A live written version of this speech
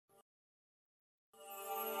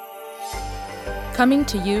Coming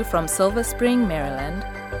to you from Silver Spring, Maryland,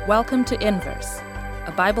 welcome to Inverse,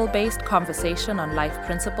 a Bible-based conversation on life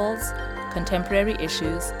principles, contemporary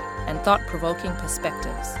issues, and thought-provoking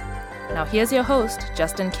perspectives. Now here's your host,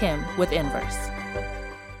 Justin Kim, with Inverse.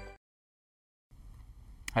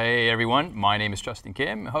 Hey everyone, my name is Justin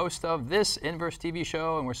Kim, host of this Inverse TV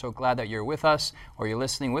show, and we're so glad that you're with us or you're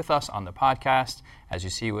listening with us on the podcast. As you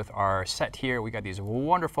see with our set here, we got these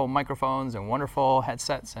wonderful microphones and wonderful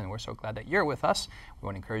headsets, and we're so glad that you're with us. We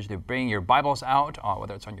want to encourage you to bring your Bibles out,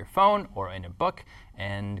 whether it's on your phone or in a book,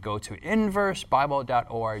 and go to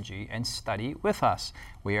inversebible.org and study with us.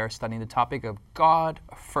 We are studying the topic of God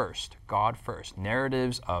first,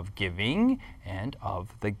 narratives of giving and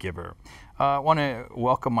of the giver. I want to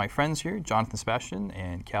welcome my friends here, Jonathan, Sebastian,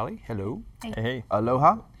 and Callie. Hello. Hey.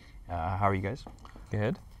 Aloha. How are you guys?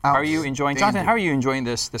 Good. How are you enjoying, Jonathan? How are you enjoying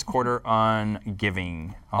this quarter on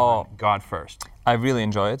giving, on God first? I really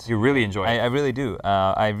enjoy it. You really enjoy it? I really do.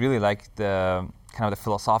 I really like the kind of the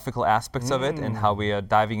philosophical aspects of it, and how we are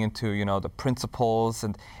diving into, the principles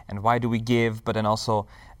and why do we give, but then also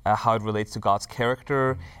how it relates to God's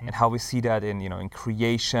character, and how we see that in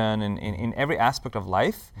creation and in every aspect of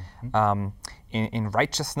life, in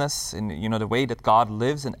righteousness, in the way that God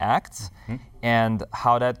lives and acts, and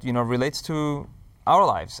how that relates to our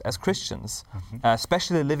lives as Christians,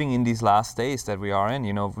 especially living in these last days that we are in,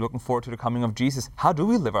 looking forward to the coming of Jesus. How do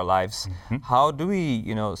we live our lives? How do we,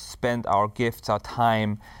 spend our gifts, our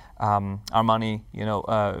time, our money,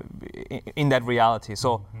 in that reality?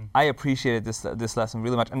 So I appreciated this lesson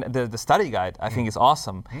really much, and the study guide I think is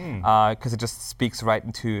awesome because it just speaks right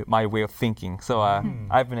into my way of thinking. So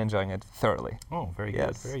I've been enjoying it thoroughly. Oh, very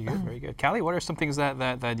Yes. good, very good, very good. Callie, what are some things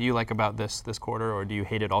that you like about this quarter, or do you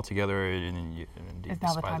hate it altogether? And do you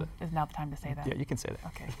despise it? Is now the time to say that? Yeah, you can say that.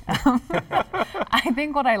 Okay. I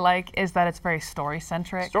think what I like is that it's very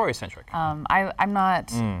story-centric. Story-centric. I'm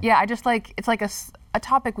not. Yeah, I just like it's like a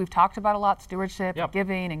topic we've talked about a lot: stewardship, Yep.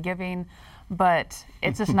 and giving. But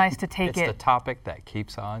it's just nice to take it's it. the topic that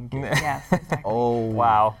keeps on giving. Yes. Exactly. Oh,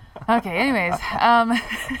 wow. Okay. Anyways,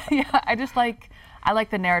 yeah, I like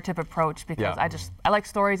the narrative approach because Yeah. I like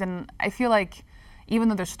stories, and I feel like even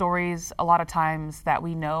though there's stories a lot of times that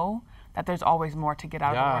we know, that there's always more to get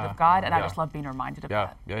out of the Word of God, and I just love being reminded of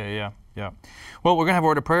that. Yeah. Well, we're going to have a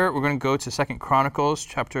word of prayer. We're going to go to 2 Chronicles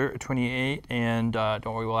chapter 28, and don't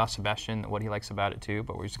worry, we'll ask Sebastian what he likes about it too,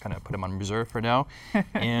 but we're just going to put him on reserve for now.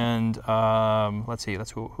 And let's see,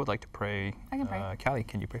 who would like to pray? I can pray. Callie,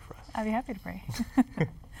 can you pray for us? I'd be happy to pray.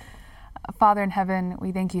 Father in heaven,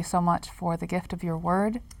 we thank you so much for the gift of your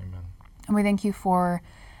word. Amen. And we thank you for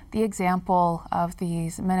the example of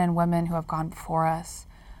these men and women who have gone before us.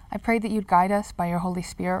 I pray that you'd guide us by your Holy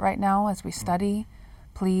Spirit right now as we study.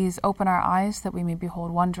 Please open our eyes that we may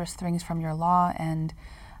behold wondrous things from your law. And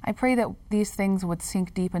I pray that these things would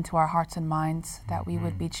sink deep into our hearts and minds, that we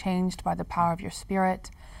would be changed by the power of your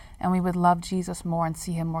Spirit, and we would love Jesus more and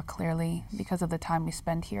see him more clearly because of the time we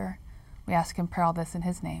spend here. We ask and pray all this in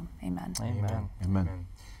his name. Amen. Amen.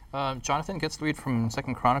 Jonathan gets to read from 2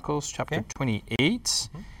 Chronicles chapter 28.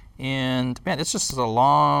 And man, it's just a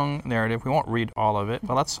long narrative. We won't read all of it,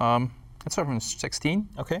 but let's start from 16.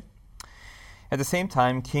 Okay. At the same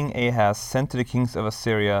time, King Ahaz sent to the kings of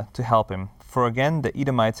Assyria to help him, for again the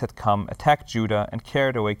Edomites had come, attacked Judah, and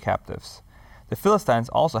carried away captives. The Philistines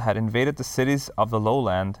also had invaded the cities of the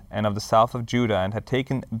lowland and of the south of Judah, and had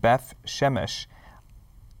taken Beth Shemesh,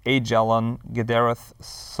 Ajalon, Gederath,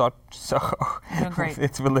 with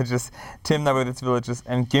its villages, Timnah with its villages,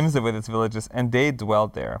 and Gimzah with its villages, and they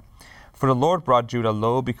dwelled there. For the Lord brought Judah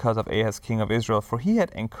low because of Ahaz, king of Israel, for he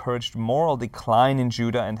had encouraged moral decline in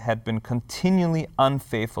Judah and had been continually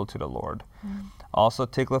unfaithful to the Lord. Also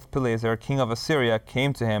Tiglath-Pileser, king of Assyria,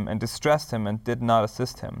 came to him and distressed him and did not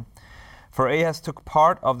assist him. For Ahaz took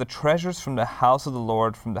part of the treasures from the house of the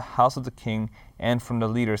Lord, from the house of the king, and from the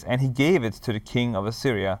leaders, and he gave it to the king of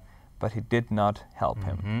Assyria, but he did not help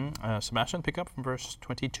him. Sebastian, pick up from verse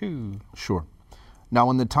 22. Sure. Now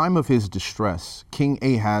in the time of his distress, King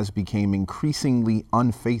Ahaz became increasingly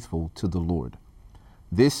unfaithful to the Lord.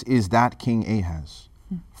 This is that King Ahaz.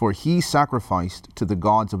 For he sacrificed to the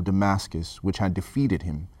gods of Damascus, which had defeated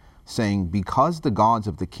him, saying, because the gods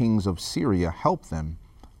of the kings of Syria help them,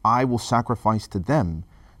 I will sacrifice to them,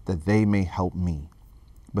 that they may help me.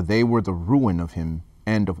 But they were the ruin of him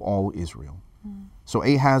and of all Israel. So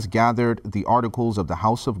Ahaz gathered the articles of the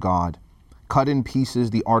house of God, cut in pieces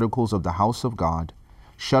the articles of the house of God,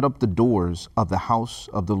 shut up the doors of the house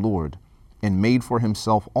of the Lord, and made for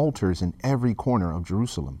himself altars in every corner of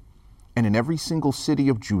Jerusalem. And in every single city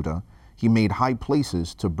of Judah he made high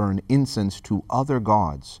places to burn incense to other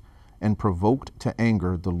gods, and provoked to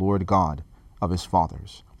anger the Lord God of his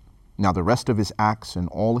fathers. Now the rest of his acts and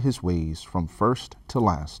all his ways from first to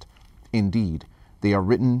last, indeed, they are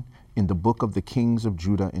written in the book of the kings of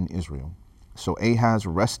Judah and Israel. So Ahaz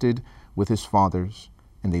rested with his fathers,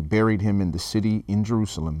 and they buried him in the city in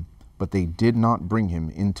Jerusalem, but they did not bring him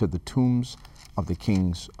into the tombs of the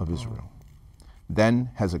kings of Israel. Then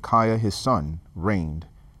Hezekiah his son reigned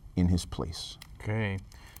in his place. Okay.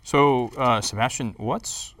 So, Sebastian,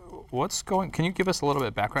 what's going? Can you give us a little bit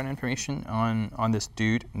of background information on this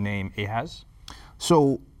dude named Ahaz?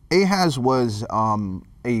 So Ahaz was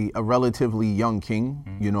a relatively young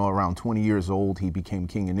king. You know, around 20 years old, he became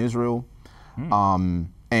king in Israel.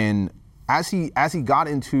 And as he got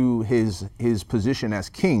into his position as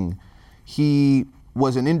king, he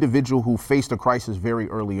was an individual who faced a crisis very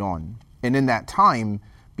early on. And in that time,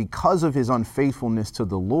 because of his unfaithfulness to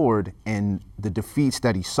the Lord and the defeats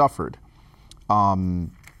that he suffered,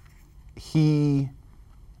 he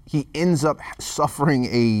ends up suffering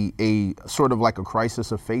a sort of like a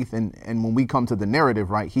crisis of faith. And when we come to the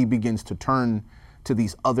narrative, right, he begins to turn to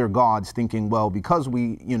these other gods, thinking, well, because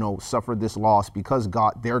we, suffered this loss, because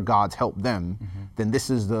their gods helped them, then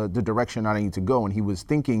this is the direction I need to go. And he was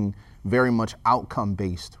thinking very much outcome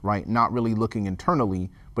based, right? Not really looking internally,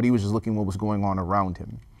 but he was just looking what was going on around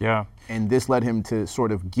him. Yeah. And this led him to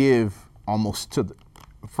sort of give almost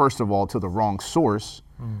first of all, to the wrong source,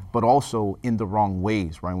 but also in the wrong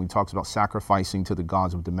ways, right? When he talks about sacrificing to the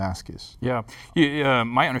gods of Damascus. Yeah.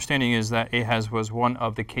 My understanding is that Ahaz was one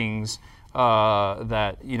of the kings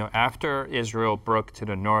that, after Israel broke to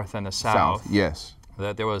the north and the south, yes,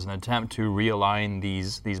 that there was an attempt to realign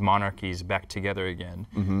these monarchies back together again.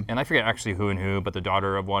 And I forget actually who and who, but the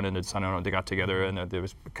daughter of one and the son of one, they got together, and there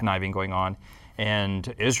was conniving going on.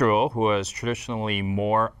 And Israel, who was traditionally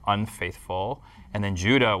more unfaithful, and then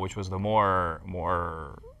Judah, which was the more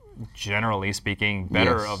generally speaking,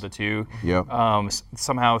 better of the two. Yep.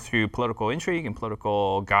 Somehow through political intrigue and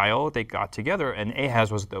political guile, they got together, and Ahaz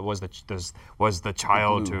was the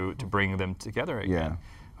child to bring them together again.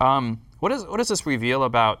 Yeah. What does this reveal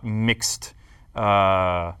about mixing? What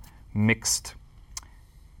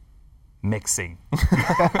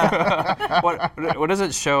does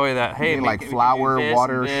it show that, hey, like flour, this,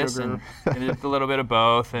 water, this, sugar, and a little bit of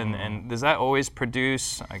both, and does that always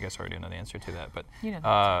produce? I guess I already know the answer to that, but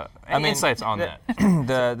any insights on that?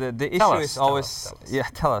 The issue is always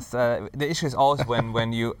tell us. The issue is always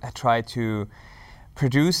when you try to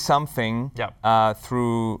produce something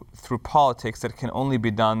through politics that can only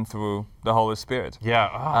be done through the Holy Spirit.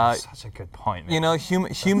 Yeah, such a good point. Man.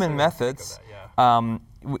 Human methods.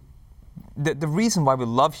 The reason why we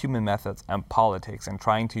love human methods and politics and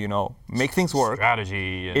trying to make things work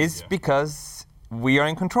strategy is because we are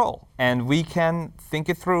in control and we can think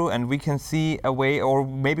it through and we can see a way, or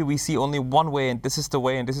maybe we see only one way and this is the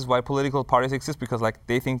way, and this is why political parties exist, because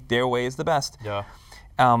they think their way is the best. Yeah.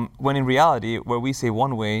 When in reality, where we say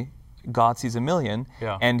one way, God sees a million,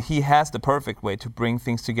 and He has the perfect way to bring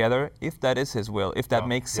things together if that is His will, if that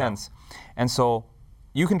makes sense. And so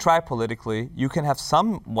you can try politically, you can have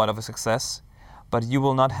somewhat of a success, but you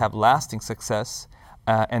will not have lasting success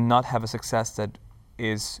and not have a success that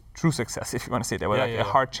is true success, if you want to say it that way, a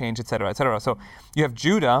heart change, etc., etc. So you have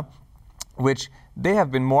Judah, which they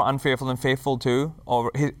have been more unfaithful than faithful to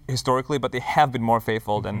historically, but they have been more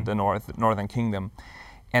faithful than the northern kingdom.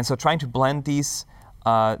 And so trying to blend these,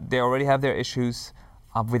 they already have their issues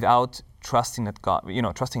without trusting in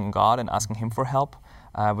God and asking Him for help,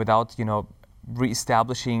 without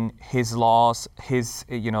reestablishing His laws, His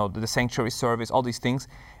the sanctuary service, all these things.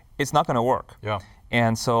 It's not going to work. Yeah.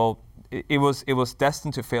 And so it was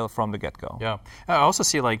destined to fail from the get-go. Yeah. I also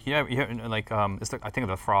see I think of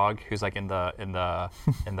the frog who's like in the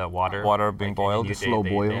water. Water being boiled. Slow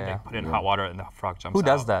boil. They put in hot water and the frog jumps out. Who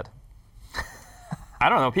does that? I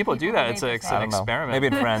don't know. People do that. It's an experiment. Maybe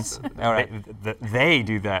in France. All right. They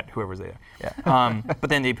do that, whoever's there. Yeah. But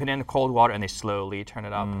then they put in cold water and they slowly turn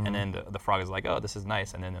it up, and then the frog is like, oh, this is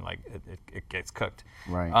nice, and then it gets cooked.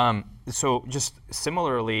 Right. So just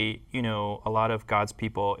similarly, a lot of God's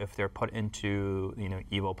people, if they're put into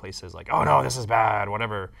evil places, like, oh no, this is bad,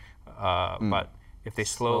 whatever. But if they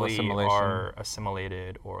slowly are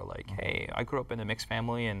assimilated, or like, hey, I grew up in a mixed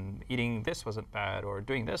family and eating this wasn't bad, or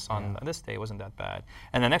doing this on this day wasn't that bad.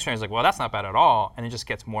 And the next one is like, well, that's not bad at all. And it just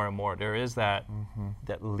gets more and more. There is that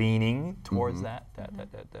leaning towards that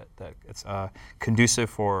it's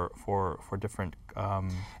conducive for different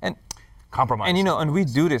and compromise. And we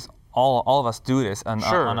do this, all of us do this on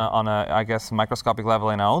a I guess microscopic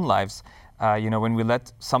level in our own lives. when we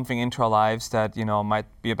let something into our lives that, might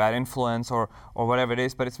be a bad influence or whatever it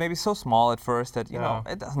is, but it's maybe so small at first that,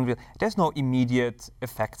 it doesn't really, there's no immediate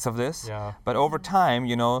effects of this. Yeah. But over time,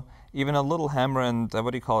 even a little hammer and,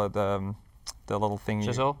 what do you call it, the little thing.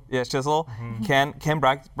 Chisel? Chisel can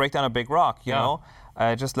break down a big rock, you know.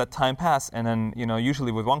 Just let time pass, and then,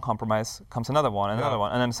 usually with one compromise comes another one, and another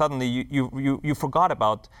one, and then suddenly you forgot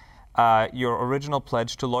about your original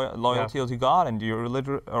pledge to loyalty to God and your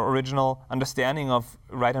original understanding of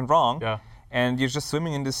right and wrong, and you're just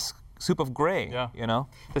swimming in this soup of gray,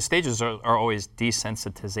 The stages are always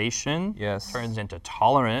desensitization, turns into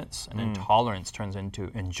tolerance, and then tolerance turns into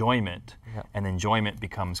enjoyment, and enjoyment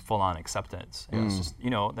becomes full-on acceptance. And it's just,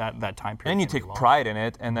 that time period. And you take pride in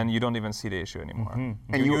it, and then you don't even see the issue anymore.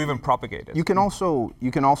 And you even propagate it. You can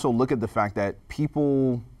also look at the fact that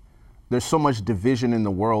there's so much division in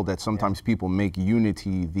the world that sometimes people make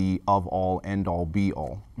unity the of all, end all, be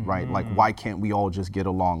all, right? Like, why can't we all just get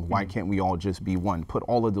along? Why can't we all just be one? Put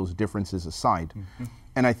all of those differences aside.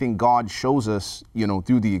 And I think God shows us,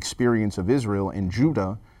 through the experience of Israel and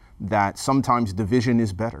Judah, that sometimes division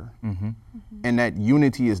is better. And that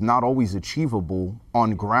unity is not always achievable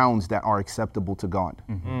on grounds that are acceptable to God.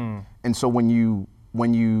 And so when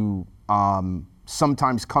you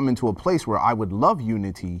sometimes come into a place where I would love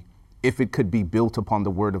unity if it could be built upon the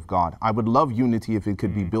Word of God. I would love unity if it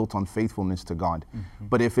could be built on faithfulness to God.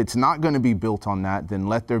 But if it's not going to be built on that, then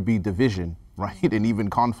let there be division, right? And even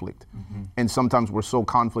conflict. And sometimes we're so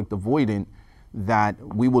conflict avoidant that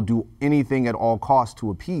we will do anything at all costs to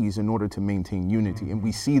appease in order to maintain unity. And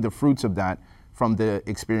we see the fruits of that from the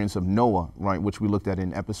experience of Noah, right? Which we looked at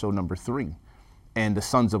in episode number 3. And the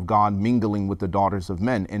sons of God mingling with the daughters of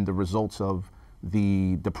men, and the results of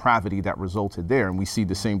the depravity that resulted there. And we see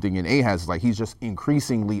the same thing in Ahaz, like he's just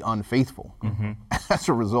increasingly unfaithful as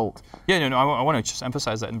a result. I want to just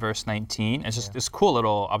emphasize that in verse 19. It's just this cool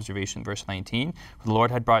little observation, verse 19. The Lord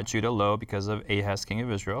had brought Judah low because of Ahaz, king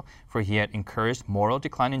of Israel, for he had encouraged moral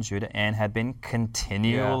decline in Judah and had been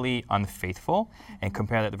continually unfaithful. And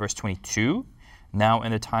compare that to verse 22. Now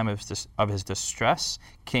in the time of his distress,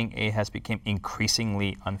 King Ahaz became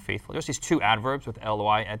increasingly unfaithful. There's these two adverbs with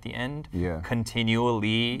ly at the end.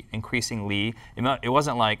 Continually, increasingly. It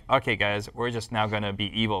wasn't like, okay guys, we're just now going to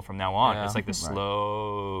be evil from now on. It's like the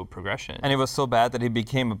slow progression. And it was so bad that he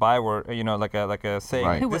became a byword, like a saying.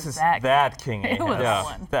 Right. This is that King Ahaz. It was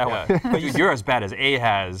that one. But you're as bad as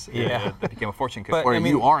Ahaz that became a fortune cookie. Or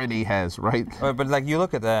you are an Ahaz, right? But like you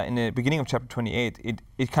look at that in the beginning of chapter 28,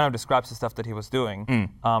 it kind of describes the stuff that he was doing.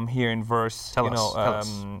 Here in verse, Tell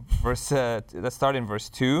us. Let's start in verse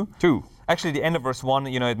 2. Actually, the end of verse 1,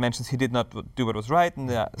 it mentions he did not do what was right in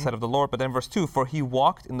the sight of the Lord. But then verse 2, for he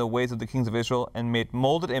walked in the ways of the kings of Israel and made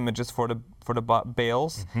molded images for the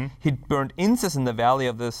Baals. He burned incense in the valley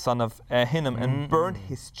of the son of Hinnom and burned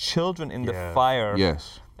his children in the fire.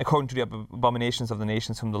 According to the abominations of the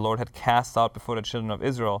nations whom the Lord had cast out before the children of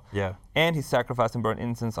Israel. And he sacrificed and burned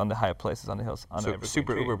incense on the high places on the hills.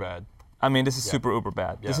 Super uber bad. I mean, this is super uber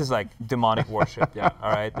bad. This is like demonic worship.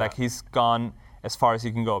 All right, like he's gone as far as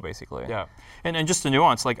he can go, basically. And just a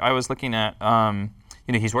nuance. Like I was looking at,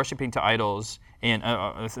 he's worshiping to idols, and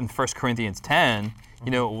in 1 Corinthians 10,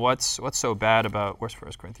 what's so bad about? Where's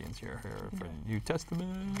 1 Corinthians here for New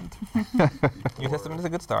Testament? New Testament is a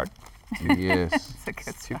good start. Yes. It's a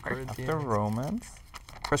good start. After Romans.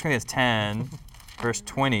 1 Corinthians 10, verse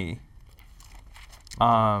 20.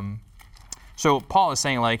 So Paul is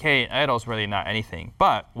saying like, hey, idols really not anything.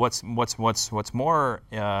 But what's more?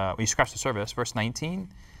 You scratch the surface. Verse 19.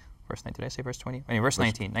 Verse 19. Did I say verse 20? I mean, verse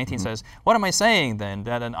 19. 19 says, "What am I saying then?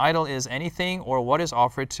 That an idol is anything, or what is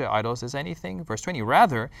offered to idols is anything?" Verse 20.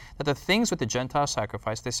 Rather, that the things which the Gentiles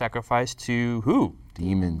sacrifice, they sacrifice to who?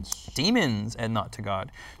 Demons, and not to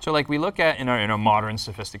God. So like we look at in our modern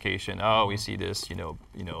sophistication. Oh, we see this,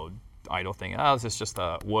 idol thing. This is just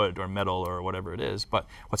wood or metal or whatever it is. But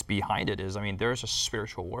what's behind it is, there's a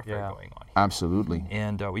spiritual warfare going on here. Absolutely.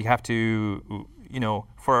 And we have to,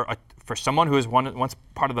 for someone who is once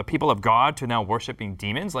part of the people of God to now worshiping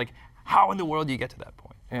demons, like how in the world do you get to that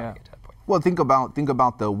point? Well, think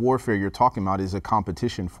about the warfare you're talking about is a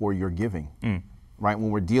competition for your giving, right? When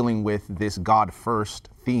we're dealing with this God first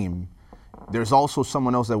theme, there's also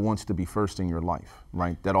someone else that wants to be first in your life,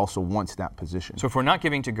 right? That also wants that position. So if we're not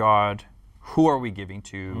giving to God, who are we giving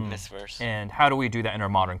to? This verse. And how do we do that in our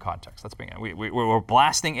modern context? Let's bring it. We're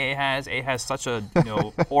blasting Ahaz. Ahaz such a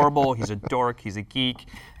horrible. He's a dork. He's a geek.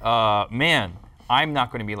 Man, I'm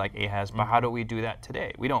not going to be like Ahaz. But how do we do that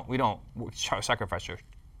today? We don't sacrifice our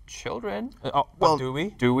children. Well, do we?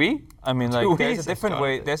 Do we? I mean, Do like, we? there's a Says different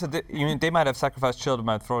way. Jonathan. You mean, they might have sacrificed children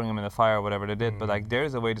by throwing them in the fire or whatever they did, but like, there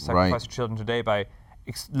is a way to sacrifice children today by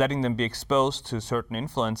letting them be exposed to certain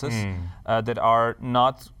influences that are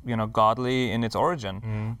not, godly in its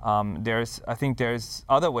origin. I think there's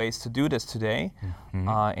other ways to do this today,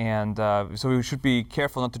 and so we should be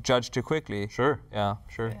careful not to judge too quickly. Sure. Yeah.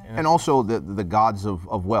 Sure. Yeah. And also the gods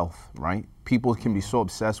of wealth, right? People can be so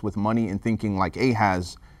obsessed with money and thinking like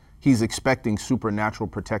Ahaz, he's expecting supernatural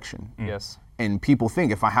protection. Yes. And people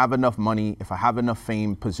think if I have enough money, if I have enough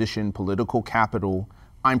fame, position, political capital,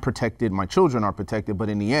 I'm protected, my children are protected, but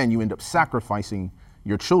in the end, you end up sacrificing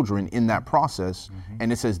your children in that process.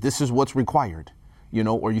 And it says, this is what's required,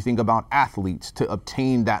 or you think about athletes, to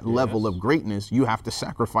obtain that level of greatness, you have to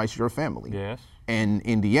sacrifice your family. Yes. And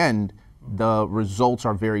in the end, the results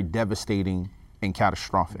are very devastating and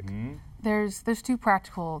catastrophic. There's two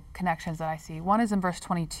practical connections that I see. One is in verse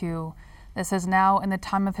 22 that says, now in the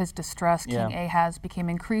time of his distress, King Ahaz became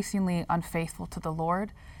increasingly unfaithful to the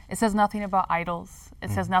Lord. It says nothing about idols.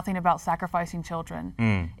 It says nothing about sacrificing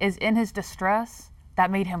children. Is in his distress,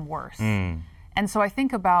 that made him worse. And so I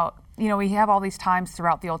think about, we have all these times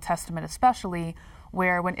throughout the Old Testament especially,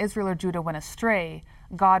 where when Israel or Judah went astray,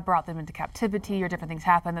 God brought them into captivity or different things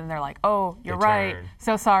happened, and they're like, oh, you're right,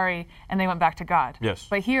 so sorry, and they went back to God. Yes.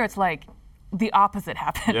 But here it's like the opposite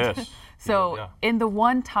happened. Yes. So in the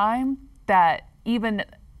one time that even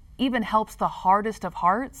helps the hardest of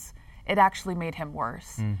hearts, it actually made him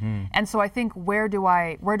worse. And so I think, where do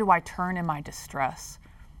I turn in my distress?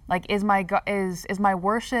 Like, is my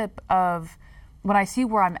worship of, when I see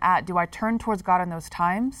where I'm at, do I turn towards God in those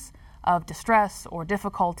times of distress or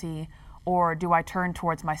difficulty, or do I turn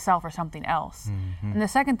towards myself or something else? And the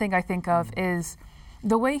second thing I think of is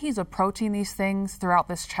the way he's approaching these things throughout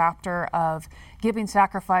this chapter of giving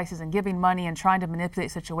sacrifices and giving money and trying to manipulate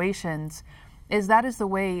situations. That is the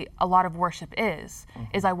way a lot of worship is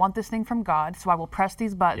I want this thing from God, so I will press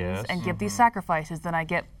these buttons and give these sacrifices, then I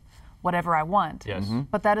get whatever I want. Yes.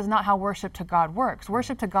 But that is not how worship to God works.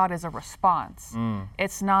 Worship to God is a response.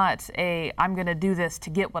 It's not I'm going to do this to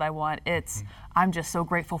get what I want. It's I'm just so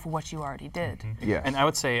grateful for what you already did. Yes. And I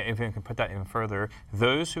would say, if I can put that even further,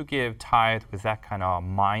 those who give tithe with that kind of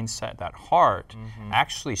mindset, that heart,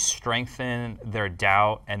 actually strengthen their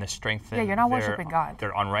doubt and strengthen you're not worshiping God.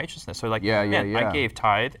 Their unrighteousness. So like, Yeah. I gave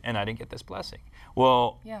tithe and I didn't get this blessing.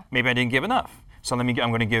 Well, maybe I didn't give enough. So I'm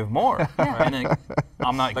going to give more, right? And then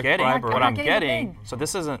I'm not getting what I'm getting. So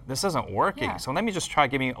this isn't working. Yeah. So let me just try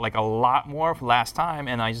giving like a lot more last time,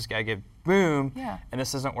 and I just gotta give boom, and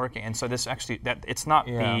this isn't working. And so this actually, it's not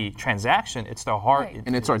the transaction, it's the heart. Right.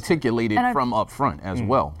 And it's articulated from up front as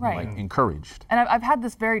well, Right. like encouraged. And I've had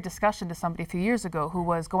this very discussion to somebody a few years ago who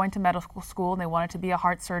was going to medical school and they wanted to be a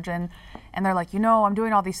heart surgeon. And they're like, I'm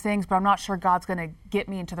doing all these things, but I'm not sure God's going to get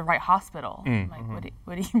me into the right hospital. I'm like,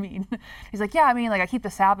 what do you mean? He's like, I mean, like I keep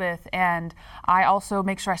the Sabbath and I also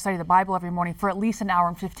make sure I study the Bible every morning for at least an hour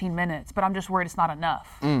and 15 minutes, but I'm just worried it's not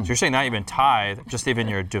enough. So you're saying not even tithe, just even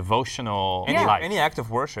your devotional life. Any act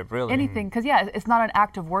of worship, really. Anything, because it's not an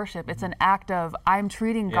act of worship. It's an act of, I'm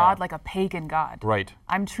treating God like a pagan God. Right.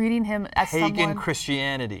 I'm treating him as Pagan someone.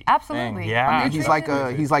 Christianity. Absolutely. Yeah. I mean, he's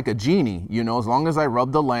like a genie, as long as I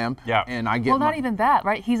rub the lamp and I get not even that,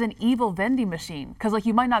 right? He's an evil vending machine, because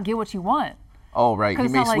you might not get what you want. Oh, right. He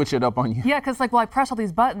may switch it up on you. Yeah, because I press all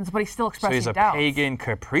these buttons, but he's still expressing doubts. So he's a doubts. pagan,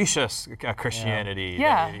 capricious Christianity.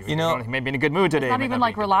 Yeah. He may be in a good mood today. It's not even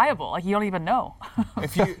reliable. You don't even know.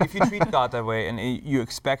 If you treat God that way and you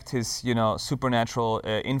expect His supernatural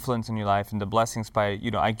influence in your life and the blessings by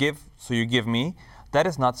I give, so you give me. That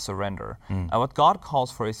is not surrender. What God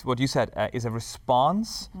calls for is what you said is a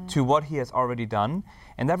response to what He has already done,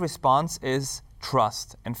 and that response is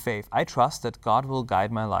trust and faith. I trust that God will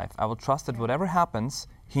guide my life. I will trust that whatever happens,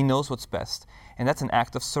 He knows what's best. And that's an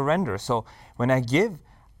act of surrender. So when I give,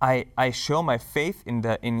 I show my faith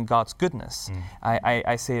in God's goodness.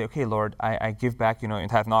 I say, okay, Lord, I give back, in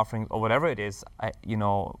tithe and offering or whatever it is,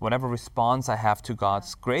 whatever response I have to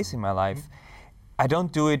God's grace in my life, I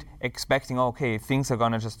don't do it expecting, okay, things are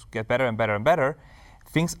going to just get better and better and better.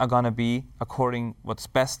 Things are going to be according what's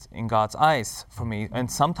best in God's eyes for me.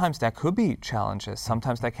 And sometimes that could be challenges.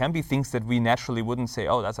 Sometimes that can be things that we naturally wouldn't say,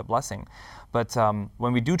 oh, that's a blessing. But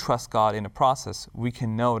when we do trust God in a process, we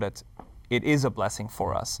can know that it is a blessing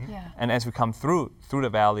for us. Yeah. And as we come through the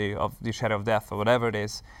valley of the shadow of death or whatever it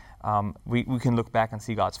is, we can look back and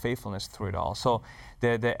see God's faithfulness through it all. So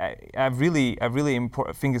I really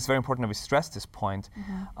think it's very important that we stress this point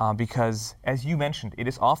because, as you mentioned, it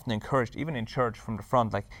is often encouraged, even in church from the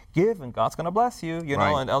front, like give and God's going to bless you,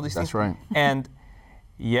 Right. and all these That's things. right. And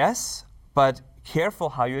yes, but careful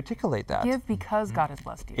how you articulate that. Give because God has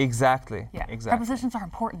blessed you. Exactly. Yeah. Exactly. Prepositions are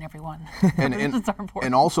important, everyone. And, Prepositions are important.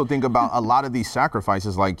 and also think about a lot of these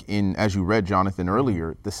sacrifices, like as you read, Jonathan,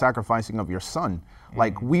 earlier, the sacrificing of your son.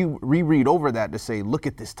 Like we reread over that to say, look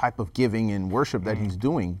at this type of giving and worship that he's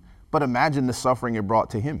doing, but imagine the suffering it brought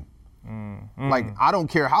to him. Like, I don't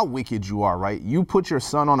care how wicked you are, right? You put your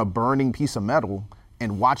son on a burning piece of metal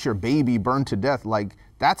and watch your baby burn to death, like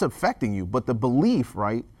that's affecting you. But the belief,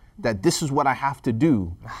 right, that this is what I have to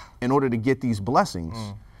do in order to get these blessings,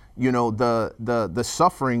 you know, the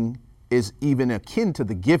suffering is even akin to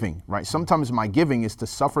the giving, right? Sometimes my giving is to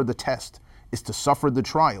suffer the test, is to suffer the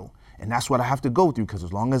trial. And that's what I have to go through, because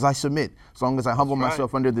as long as I submit, as long as I humble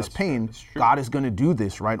myself under this pain, God is going to do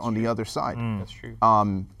this right on the other side. That's true.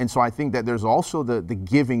 And so I think that there's also the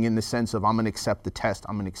giving in the sense of I'm going to accept the test,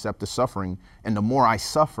 I'm going to accept the suffering. And the more I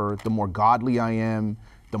suffer, the more godly I am,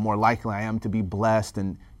 the more likely I am to be blessed,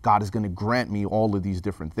 and God is going to grant me all of these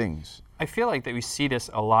different things. I feel like that we see this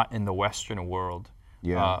a lot in the Western world.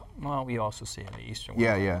 Yeah. Well, we also see it in the Eastern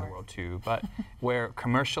world too, but where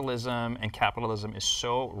commercialism and capitalism is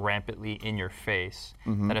so rampantly in your face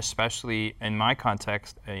that, especially in my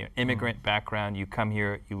context, immigrant background, you come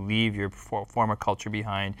here, you leave your former culture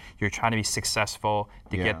behind, you're trying to be successful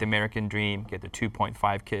to get the American dream, get the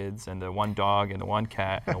 2.5 kids and the one dog and the one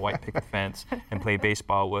cat and a white picket fence and play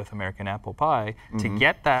baseball with American apple pie. To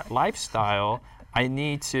get that lifestyle, I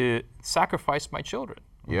need to sacrifice my children.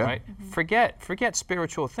 Yeah. Right? Forget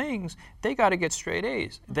spiritual things. They got to get straight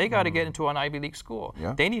A's. They got to get into an Ivy League school.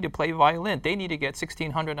 Yeah. They need to play violin. They need to get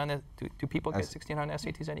 1,600 on it. Do people get 1,600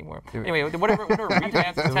 SATs anymore? Anyway, whatever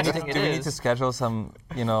revamped testing it Do we need to is. schedule some,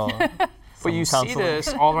 you know, But you see this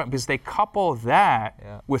all around because they couple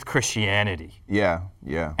that with Christianity. Yeah.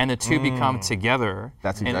 And the two become together.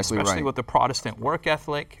 That's and exactly especially right. with the Protestant work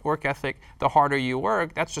ethic, the harder you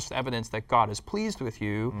work, that's just evidence that God is pleased with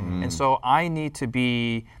you. And so I need to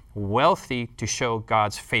be wealthy to show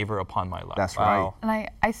God's favor upon my life. That's right. And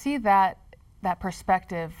I see that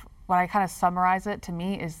perspective. When I kind of summarize it, to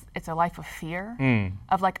me, is it's a life of fear,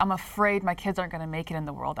 of like, I'm afraid my kids aren't going to make it in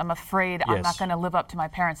the world. I'm afraid I'm not going to live up to my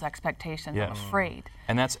parents' expectations. I'm afraid.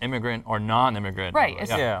 And that's immigrant or non-immigrant. Right. It's,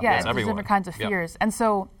 it's everyone. different kinds of fears. And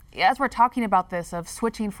so as we're talking about this, of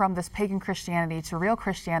switching from this pagan Christianity to real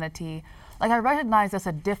Christianity, like I recognize that's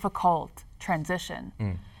a difficult transition.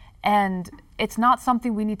 And it's not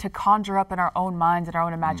something we need to conjure up in our own minds and our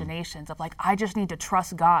own imaginations of like, I just need to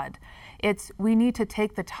trust God. It's we need to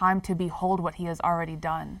take the time to behold what he has already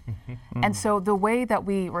done. And so the way that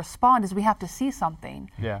we respond is we have to see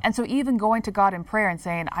something. And so even going to God in prayer and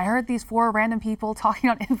saying, I heard these 4 random people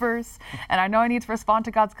talking on Inverse, and I know I need to respond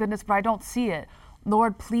to God's goodness, but I don't see it.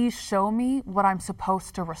 Lord, please show me what I'm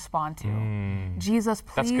supposed to respond to. Jesus,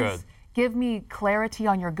 please give me clarity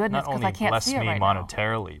on your goodness, because I can't see it right now. Not only bless me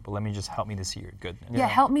monetarily, but let me just help me to see your goodness. Yeah,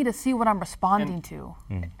 help me to see what I'm responding to.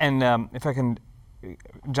 And if I can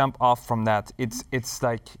jump off from that, it's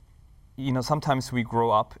like, you know, sometimes we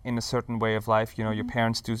grow up in a certain way of life. You know, your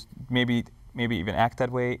parents do maybe even act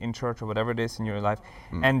that way in church or whatever it is in your life,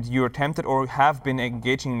 and you're tempted or have been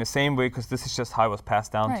engaging in the same way because this is just how it was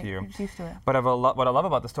passed down to you. You're just used to it. But what I love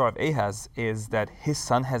about the story of Ahaz is that his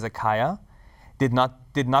son Hezekiah did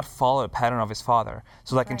not follow a pattern of his father.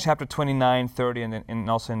 So like in chapter 29, 30, and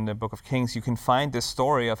also in the book of Kings, you can find this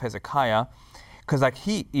story of Hezekiah, because like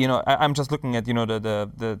he, you know, I'm just looking at, you know,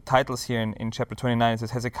 the titles here in chapter 29. It says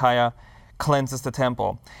Hezekiah cleanses the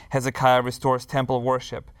temple. Hezekiah restores temple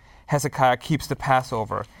worship. Hezekiah keeps the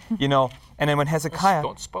Passover, you know, and then when Hezekiah...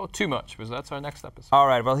 Don't spoil too much, because that's our next episode. All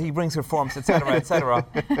right, well, he brings reforms, etc., etc.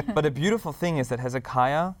 But the beautiful thing is that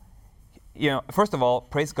Hezekiah, you know, first of all,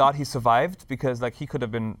 praise God, he survived, because like he could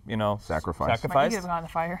have been, you know, Sacrificed. He could have gone in the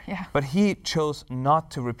fire, But he chose not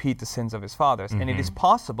to repeat the sins of his fathers, and it is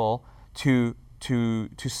possible to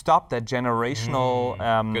stop that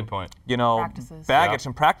generational, good point. You know, Practices. baggage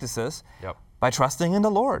and practices by trusting in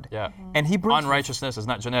the Lord. And he brings unrighteousness is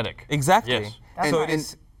not genetic. exactly. Yes. So And- it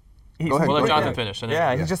is. Go ahead. We'll let Go Jonathan ahead. finish. And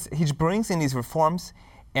Yeah, then, he brings in these reforms,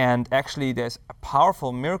 and actually there's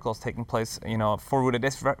powerful miracles taking place, you know, for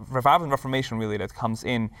this revival and reformation really that comes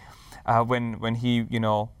in when he, you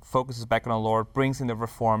know, focuses back on the Lord, brings in the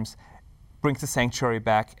reforms, brings the sanctuary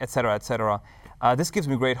back, etc., etc. This gives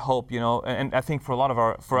me great hope, you know, and I think for a lot of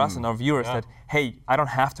us and our viewers that, hey, I don't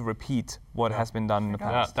have to repeat what has been done in the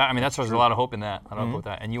past. that's there's a lot of hope in that. I don't know about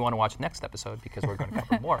that. And you want to watch next episode, because we're going to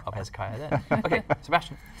cover more of Hezekiah then. Okay,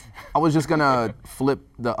 Sebastian. I was just gonna flip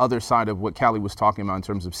the other side of what Callie was talking about in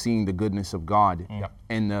terms of seeing the goodness of God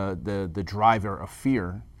and the driver of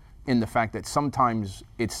fear, in the fact that sometimes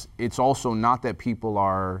it's also not that people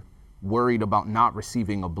are worried about not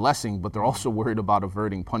receiving a blessing, but they're also worried about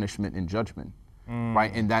averting punishment and judgment,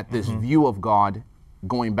 right? And that this view of God,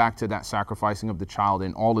 going back to that sacrificing of the child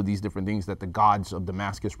and all of these different things that the gods of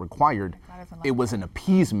Damascus required, it was an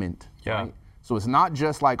appeasement, right? So it's not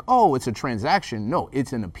just like, oh, it's a transaction. No,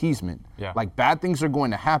 it's an appeasement. Like bad things are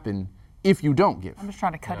going to happen if you don't give. I'm just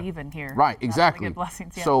trying to cut even here. Right, exactly. Get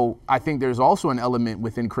blessings, So I think there's also an element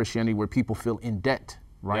within Christianity where people feel in debt,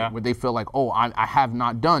 right? Where they feel like, oh, I have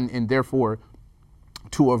not done, and therefore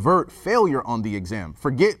to avert failure on the exam,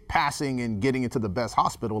 forget passing and getting into the best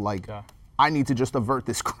hospital, like I need to just avert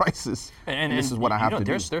this crisis, and this is what I have to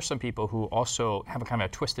do. There's some people who also have a kind of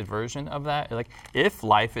a twisted version of that. Like, if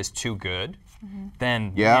life is too good,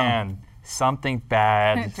 then man, something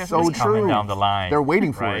bad is coming down the line. They're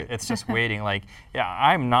waiting for it. It's just waiting. Like,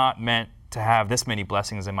 I'm not meant to have this many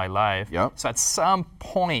blessings in my life. So at some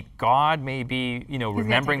point, God may be,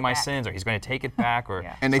 remembering my sins, or He's going to take it back, or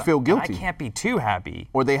and they feel guilty. I can't be too happy.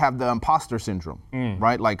 Or they have the imposter syndrome,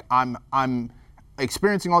 right? Like I'm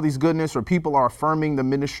experiencing all these goodness, or people are affirming the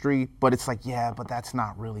ministry, but it's like, but that's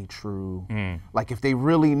not really true. Like if they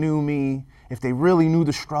really knew me, if they really knew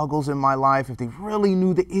the struggles in my life, if they really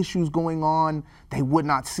knew the issues going on, they would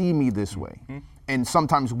not see me this way. And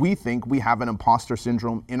sometimes we think we have an imposter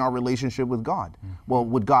syndrome in our relationship with God. Well,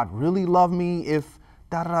 would God really love me if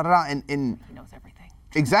and He knows everything.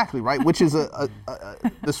 Exactly, right? Which is the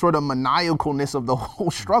sort of maniacalness of the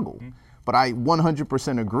whole struggle. But I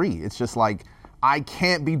 100% agree. It's just like, I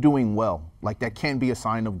can't be doing well. Like that can't be a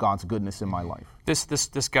sign of God's goodness in my life.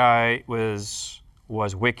 This guy was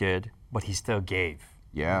wicked, but he still gave.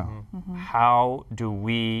 How do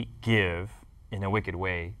we give in a wicked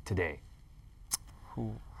way today?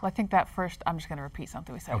 Well, I think that first, I'm just going to repeat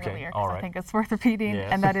something we said earlier, because right. I think it's worth repeating,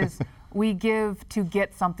 and that is, we give to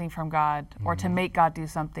get something from God, or to make God do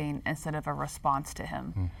something instead of a response to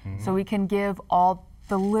Him. So we can give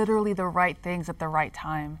literally the right things at the right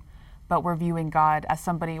time, but we're viewing God as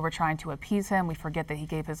somebody, we're trying to appease Him. We forget that He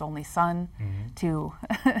gave His only Son to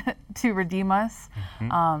redeem us.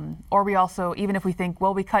 Or we also, even if we think,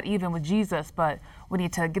 well, we cut even with Jesus, but we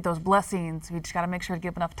need to get those blessings, we just got to make sure to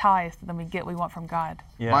give enough tithes, so then we get what we want from God.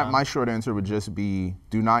 My short answer would just be,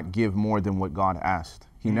 do not give more than what God asked.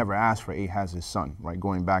 He never asked for Ahaz's son, right?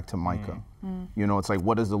 Going back to Micah. It's like,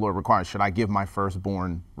 what does the Lord require? Should I give my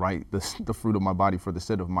firstborn, right, the fruit of my body for the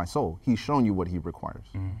sin of my soul? He's shown you what He requires.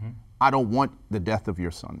 I don't want the death of your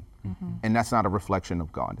son. And that's not a reflection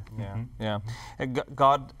of God.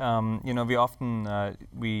 God, we often,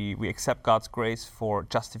 we accept God's grace for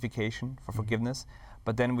justification, for forgiveness,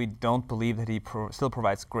 but then we don't believe that He still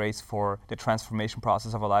provides grace for the transformation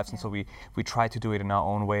process of our lives, and so we try to do it in our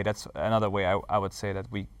own way. That's another way I would say that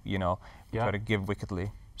we try to give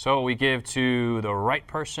wickedly. So we give to the right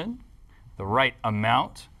person, the right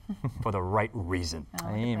amount, for the right reason.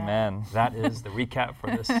 Amen. That is the recap for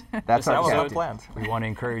this That's this our episode. plan. We want to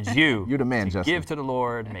encourage you You're the man, to Justin. give to the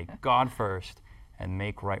Lord, make God first, and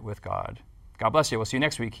make right with God. God bless you. We'll see you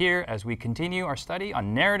next week here as we continue our study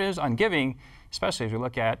on narratives on giving, especially as we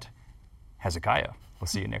look at Hezekiah. We'll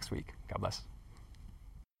see you next week. God bless.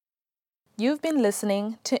 You've been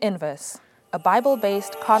listening to Inverse, a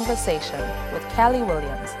Bible-based conversation with Callie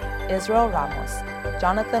Williams, Israel Ramos,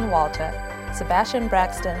 Jonathan Walter, Sebastian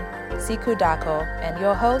Braxton, Siku Dako, and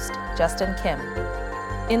your host, Justin Kim.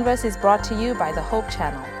 Inverse is brought to you by the Hope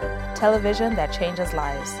Channel, television that changes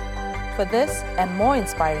lives. For this and more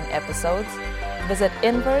inspiring episodes, visit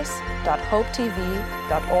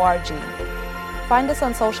inverse.hopetv.org. Find us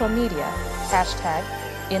on social media,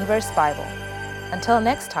 #InverseBible. Until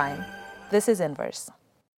next time, this is Inverse.